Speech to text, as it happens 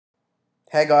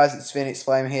Hey guys, it's Phoenix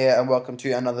Flame here and welcome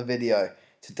to another video.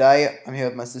 Today I'm here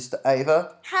with my sister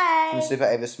Ava Hi. from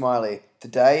SuperAvaSmiley.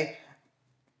 Today,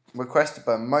 requested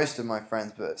by most of my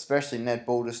friends, but especially Ned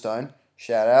Baulderstone,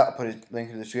 shout out, I'll put his link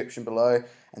in the description below.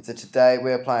 And so today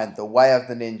we're playing The Way of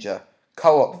the Ninja,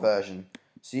 co-op version.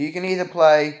 So you can either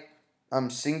play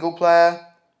single player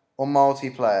or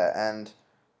multiplayer, and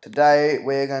today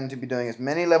we're going to be doing as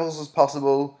many levels as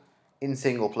possible in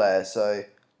single player. So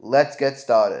let's get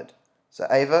started. So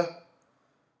Ava?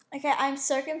 Okay, I'm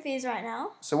so confused right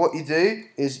now. So what you do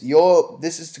is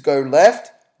this is to go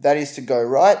left, that is to go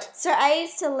right, So A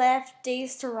is to left, D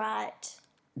is to right.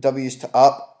 W is to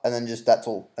up, and then just that's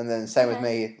all. And then same with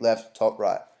Okay. me, left, top,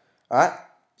 right. Alright?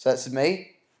 So that's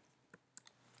me.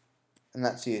 And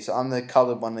that's you. So I'm the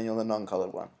coloured one and you're the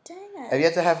non-coloured one. Dang it. Have you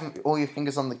had to have all your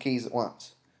fingers on the keys at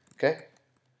once? Okay?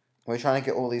 We're trying to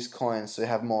get all these coins so we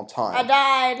have more time. I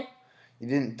died. You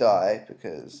didn't die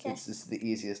because Okay. this is the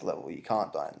easiest level. You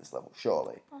can't die in this level,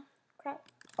 surely. Oh, crap.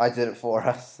 I did it for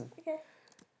us. Okay.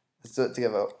 Let's do it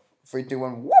together. 3, 2,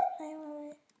 1, whoop!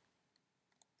 Wait.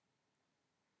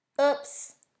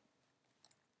 Oops.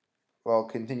 Well,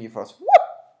 continue for us. Whoop!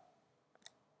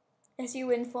 Yes, you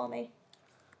win for me.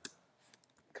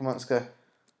 Come on, let's go.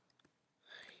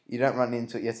 You don't run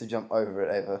into it, you have to jump over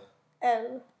it, Ava.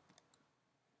 Oh.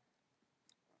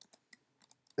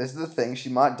 This is the thing, she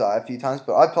might die a few times,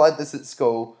 but I played this at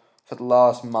school for the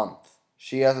last month.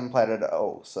 She hasn't played it at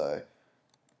all, so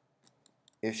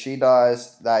if she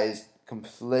dies, that is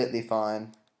completely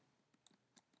fine.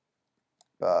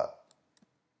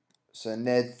 So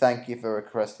Ned, thank you for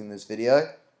requesting this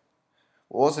video.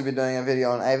 We'll also be doing a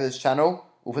video on Ava's channel.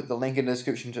 We'll put the link in the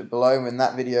description below when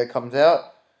that video comes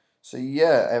out. So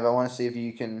yeah, Ava, I want to see if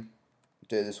you can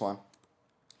do this one.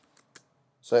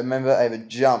 So remember, Ava,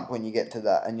 jump when you get to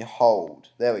that and you hold.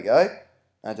 There we go.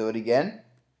 Now do it again.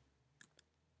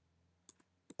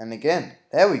 And again.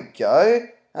 There we go.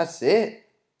 That's it.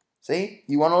 See?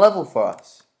 You won a level for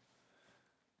us.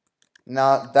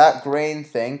 Now that green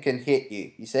thing can hit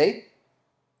you. You see?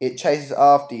 It chases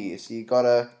after you. So you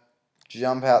gotta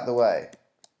jump out the way.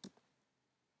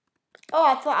 Oh,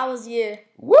 I thought I was you.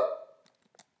 Whoop!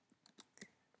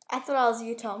 I thought I was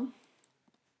you, Tom.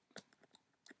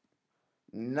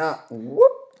 No.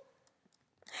 Whoop!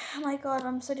 Oh my god,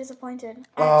 I'm so disappointed.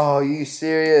 Oh, are you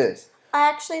serious? I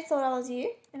actually thought I was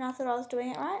you, and I thought I was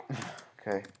doing it right.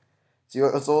 Okay. So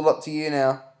it's all up to you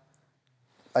now.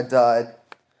 I died.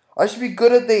 I should be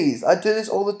good at these. I do this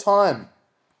all the time.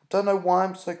 I don't know why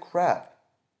I'm so crap.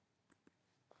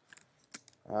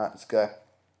 Alright, let's go.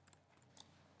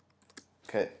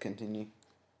 Okay, continue.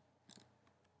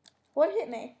 What hit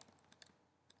me?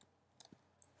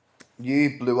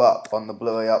 You blew up on the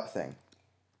blowy up thing.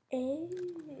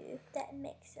 Ew, that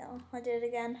makes sense. I did it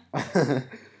again.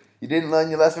 You didn't learn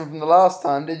your lesson from the last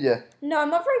time, did you? No, I'm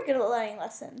not very good at learning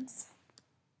lessons.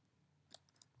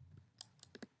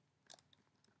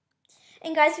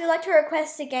 And guys, if you'd like to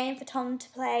request a game for Tom to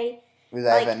play With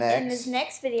Ava in his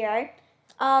next video,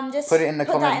 just put it in the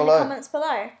comment below. In the comments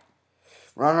below.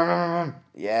 Run.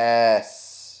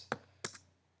 Yes.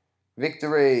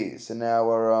 Victory. So now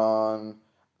we're on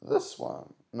this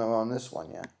one. No, we're on this one,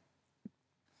 yeah.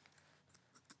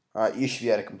 Alright, you should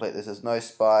be able to complete this. There's no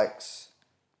spikes.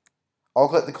 I'll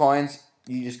collect the coins.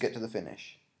 You just get to the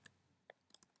finish.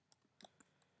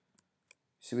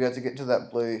 So we have to get to that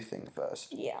blue thing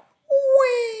first. Yeah.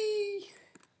 Whee!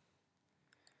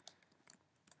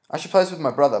 I should play this with my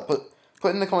brother.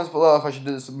 Put in the comments below if I should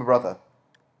do this with my brother.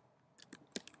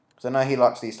 Because I know he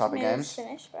likes these type of games.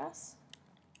 Finish for us.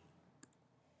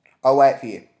 I'll wait for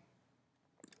you.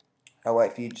 I'll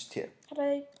wait for you just here. How do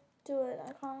I do it?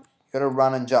 I can't. You gotta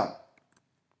run and jump.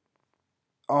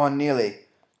 Oh, nearly.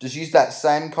 Just use that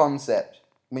same concept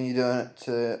when you're doing it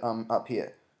to up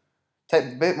here.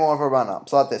 Take a bit more of a run up.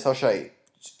 It's like this. I'll show you.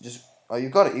 Oh, you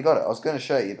got it. You got it. I was going to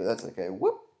show you, but that's okay.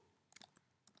 Whoop.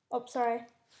 Oh, sorry.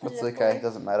 That's okay. It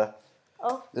doesn't matter.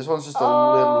 Oh. This one's just a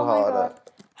little harder.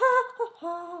 Ha ha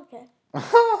ha.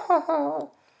 Okay.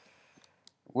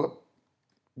 Whoop.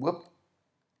 Whoop.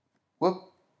 Whoop.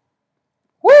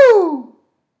 Woo!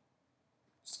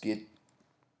 Skid.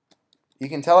 You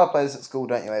can tell I play this at school,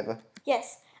 don't you, Ava?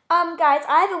 Yes. Guys,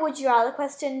 I have a would you rather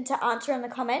question to answer in the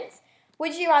comments.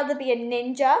 Would you rather be a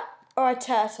ninja or a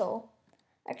turtle?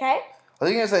 Okay? I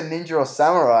think you were going to say ninja or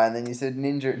samurai, and then you said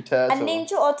ninja and turtle. A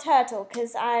ninja or turtle,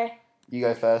 because I... You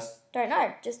go first. Don't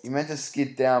know, just... You meant to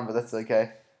skid down, but that's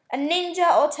okay. A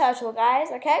ninja or turtle,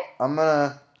 guys, okay? I'm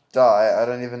gonna die. I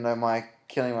don't even know my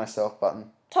killing myself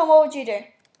button. Tom, what would you do?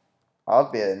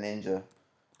 I'd be a ninja.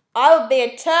 I would be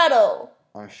a turtle.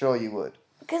 I'm sure you would.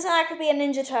 Because then I could be a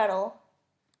ninja turtle.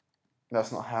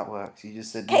 That's not how it works. You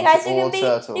just said Okay, ninja guys, or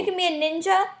turtle. you can be a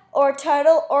ninja or a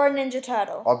turtle or a ninja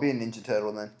turtle. I'll be a ninja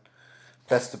turtle then.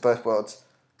 Best of both worlds.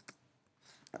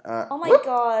 Oh my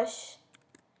gosh.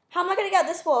 How am I gonna get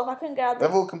this wall if I couldn't get out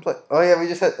Level complete. Oh yeah, we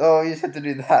just had to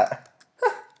do that.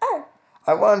 Oh.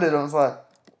 I wondered. I was like,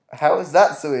 how is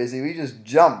that so easy? We just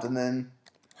jumped and then.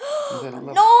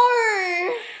 No!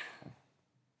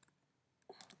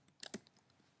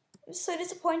 I'm so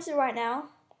disappointed right now.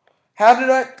 How did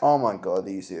I? Oh my god, are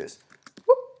you serious?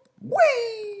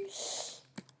 Whee!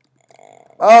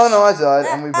 Oh no, I died,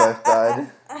 and we both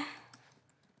died.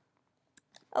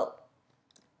 Oh,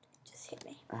 just hit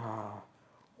me.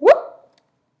 Whoop!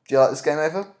 Do you like this game,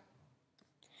 Ava?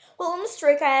 Well, on the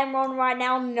streak I am on right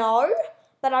now, no.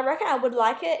 But I reckon I would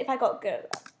like it if I got good at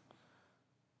it.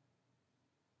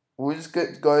 We'll just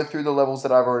go through the levels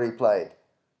that I've already played.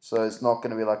 So it's not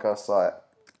going to be like us, like,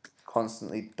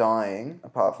 constantly dying,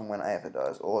 apart from when Ava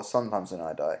dies, or sometimes when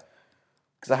I die.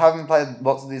 Because I haven't played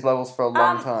lots of these levels for a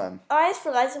long time. I just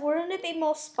realised, wouldn't it be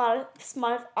more smart if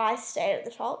I stayed at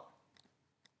the top?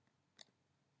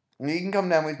 You can come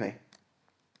down with me.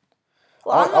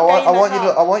 Well,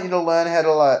 I want you to learn how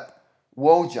to, like,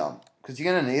 wall jump. Because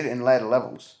you're going to need it in later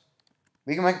levels.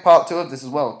 We can make a part 2 of this as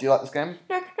well. Do you like this game?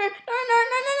 No.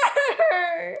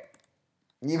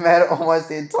 You made it almost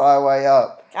the entire way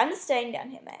up. I'm just staying down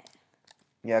here, mate.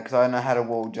 Yeah, because I know how to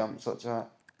wall jump, so it's alright.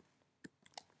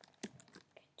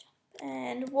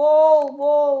 And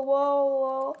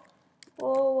whoa.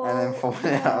 And then fall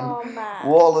down. Oh, man.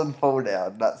 Wall and fall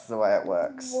down. That's the way it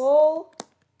works. Whoa.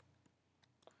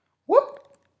 Whoop.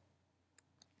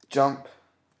 Jump.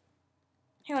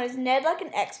 Hang on, is Ned like an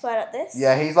expert at this?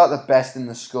 Yeah, he's like the best in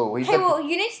the school. Okay, well,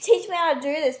 you need to teach me how to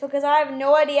do this because I have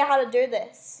no idea how to do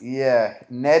this. Yeah,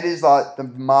 Ned is like the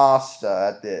master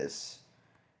at this.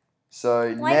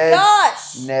 So, My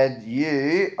gosh! Ned,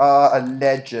 you are a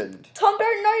legend. Tom,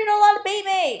 you're not allowed to beat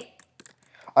me.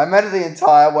 I made it the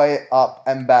entire way up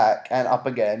and back and up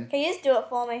again. Can you just do it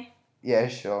for me? Yeah,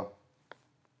 sure.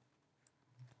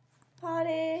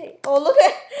 Party. Oh, look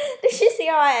at... Did you see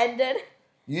how I ended?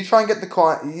 You try and get the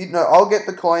coin. I'll get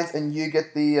the coins and you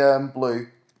get the blue.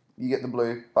 You get the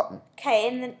blue button. Okay,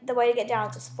 and then the way to get down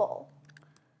is just fall.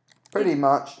 Pretty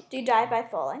much. Do you die by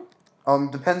falling?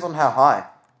 Depends on how high.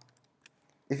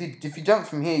 If you jump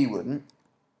from here, you wouldn't.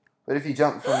 But if you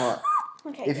jump from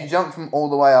you jump from all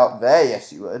the way up there,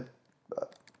 yes, you would.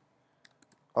 But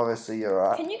obviously, you're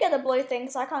right. Can you get the blue thing?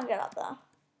 Because I can't get up there.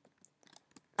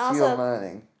 So you're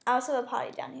learning. I also have a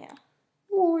party down here.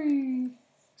 Whee.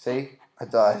 See? I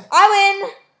died. I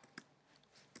win!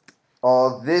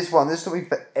 Oh, this took me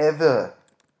forever.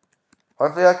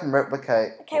 Hopefully I can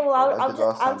replicate. Okay, well,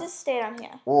 I'll just stay down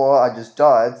here. Or I just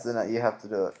died, so now you have to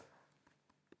do it.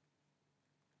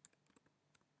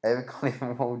 Ava can't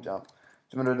even wall jump.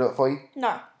 Do you want me to do it for you?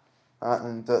 No. Alright,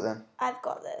 then do it then. I've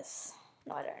got this.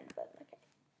 No, I don't, but okay.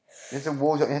 You have to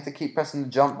wall jump. You have to keep pressing the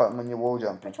jump button when you're wall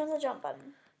jumping. Which one's the jump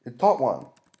button? The top one.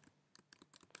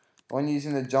 The one you're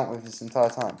using the jump with this entire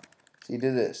time. So you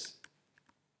do this.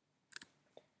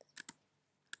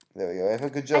 There we go, Ava.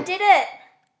 Good job. I did it!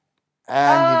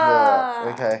 And you blew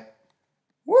it. Okay.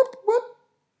 Whoop, whoop.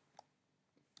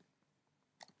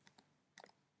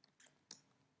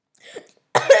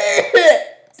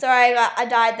 Sorry, I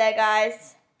died there,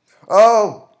 guys.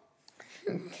 Oh!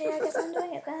 Okay, I guess I'm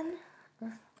doing it then.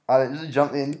 I didn't just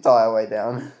jump the entire way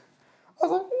down. I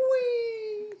was like,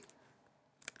 whee!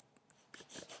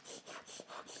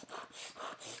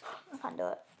 I can't do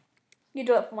it. You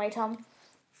do it for me, Tom.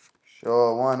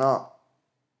 Sure, why not?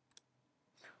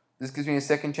 This gives me a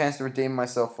second chance to redeem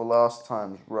myself for last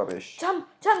time's rubbish. Tom,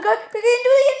 go! You can do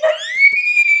it!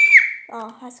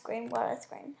 Oh, I scream. What I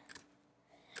scream?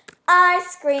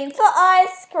 Ice cream for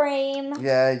ice cream.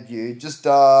 Yeah, you just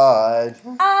died.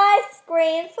 Ice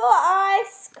cream for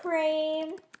ice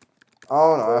cream.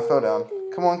 Oh no, I fell down.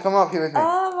 Come on, come up here with me.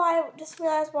 Oh, I just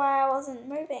realised why I wasn't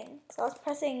moving. So I was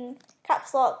pressing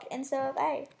caps lock instead of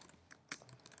A.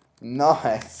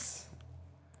 Nice.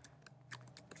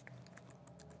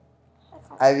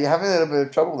 Hey, you're having a little bit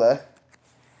of trouble there.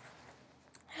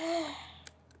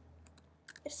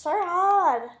 It's so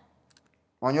hard.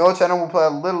 On your channel, we'll play a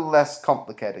little less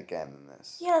complicated game than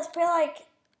this. Yeah, let's play like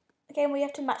a game where you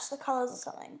have to match the colours or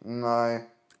something. No.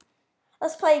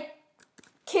 Let's play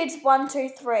Kids 1, 2,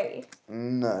 3.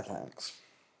 No, thanks.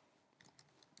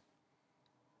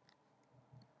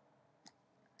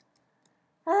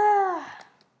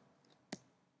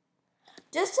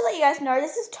 Just to let you guys know,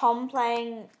 this is Tom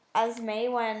playing as me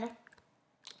when,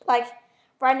 like,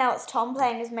 right now it's Tom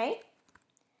playing as me.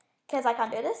 Because I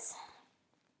can't do this.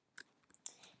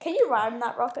 Can you ride on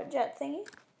that rocket jet thingy?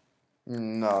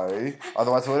 No.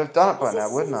 Otherwise I would have done it by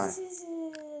now, wouldn't I?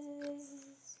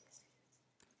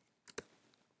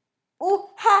 Ooh,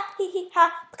 ha, hee, hee,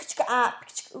 ha.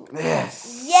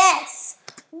 Yes. Yes.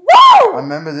 Woo! I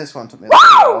remember this one took me a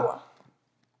little while.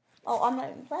 Oh, I'm not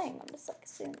even playing. I'm just like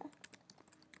assuming.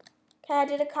 Okay, I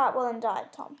did a cartwheel and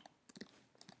died, Tom.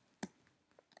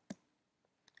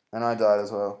 And I died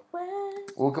as well. When?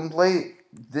 We'll complete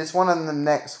this one and the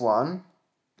next one,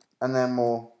 and then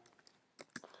we'll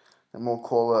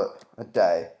call it a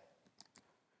day.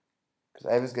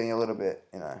 Because Ava's getting a little bit,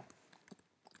 you know.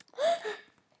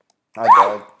 I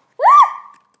died.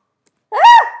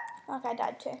 Okay, I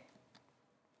died too.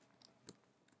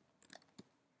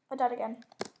 I died again.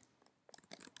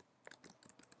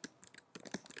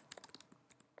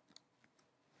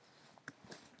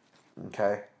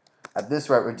 Okay. At this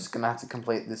rate, we're just going to have to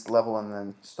complete this level and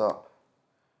then stop.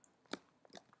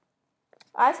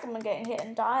 I was gonna get hit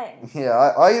and dying. Yeah,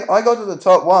 I got to the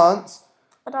top once,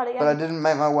 I died again. but I didn't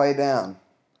make my way down.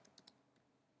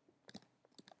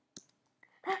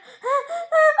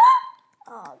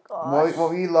 Oh, God. What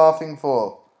were you laughing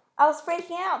for? I was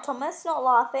freaking out, Thomas, not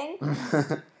laughing.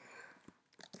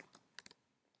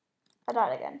 I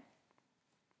died again.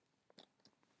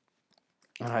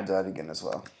 And I died again as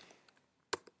well.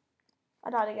 I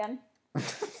died again.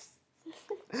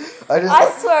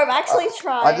 I swear, I'm actually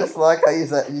trying. I just like how you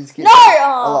say you just keep. No!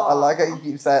 I like how you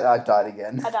keep saying I died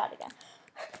again. I died again.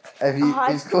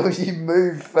 It's because you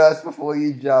move first before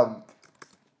you jump.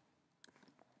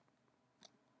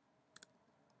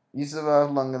 You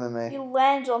survived longer than me. You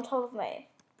landed on top of me.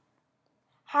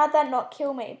 How'd that not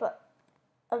kill me? But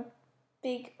a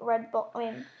big red box. I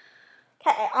mean,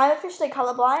 okay, I'm officially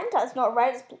colorblind. It's not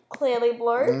red. It's clearly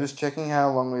blue. I'm just checking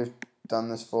how long we've done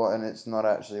this for, and it's not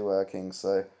actually working.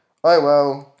 So, oh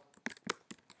well.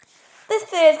 This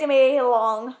video's gonna be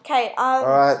long. Okay. All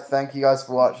right. Thank you guys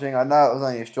for watching. I know it was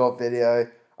only a short video.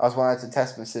 I just wanted to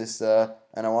test my sister,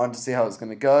 and I wanted to see how it's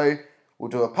gonna go. We'll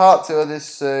do a part 2 of this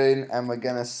soon, and we're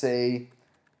gonna see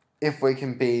if we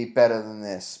can be better than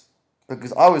this.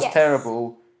 Because I was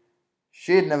terrible.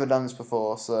 She had never done this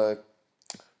before, so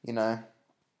you know.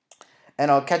 And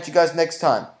I'll catch you guys next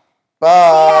time.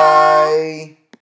 Bye.